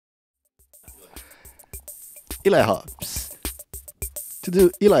Eli Hops. To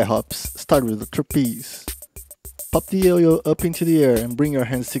do Eli Hops, start with the trapeze. Pop the yo-yo up into the air and bring your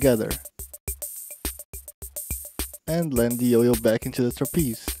hands together. And land the yo-yo back into the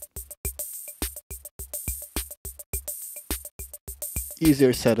trapeze.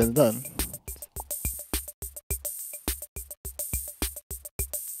 Easier said than done.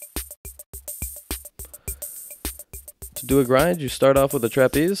 To do a grind, you start off with a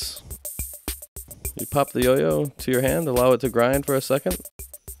trapeze. You pop the yo-yo to your hand, allow it to grind for a second,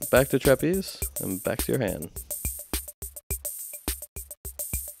 back to trapeze, and back to your hand.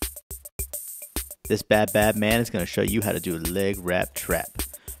 This bad man is going to show you how to do a leg wrap trap.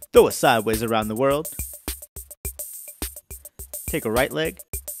 Throw it sideways around the world. Take a right leg.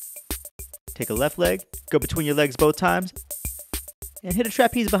 Take a left leg. Go between your legs both times. And hit a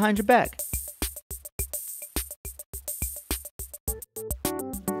trapeze behind your back.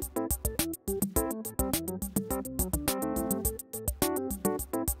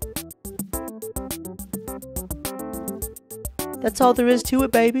 That's all there is to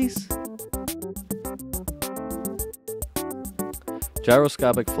it, babies.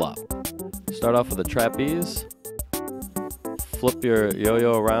 Gyroscopic flop. Start off with a trapeze. Flip your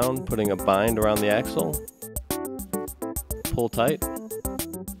yo-yo around, putting a bind around the axle. Pull tight.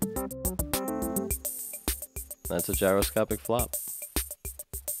 That's a gyroscopic flop.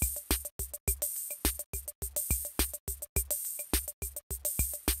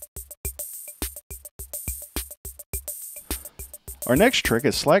 Our next trick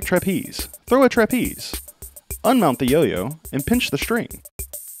is slack trapeze. Throw a trapeze. Unmount the yo-yo and pinch the string.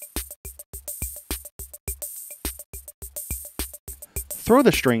 Throw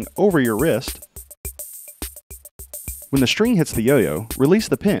the string over your wrist. When the string hits the yo-yo, release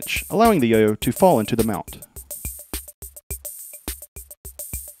the pinch, allowing the yo-yo to fall into the mount.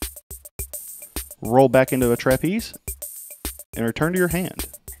 Roll back into a trapeze and return to your hand.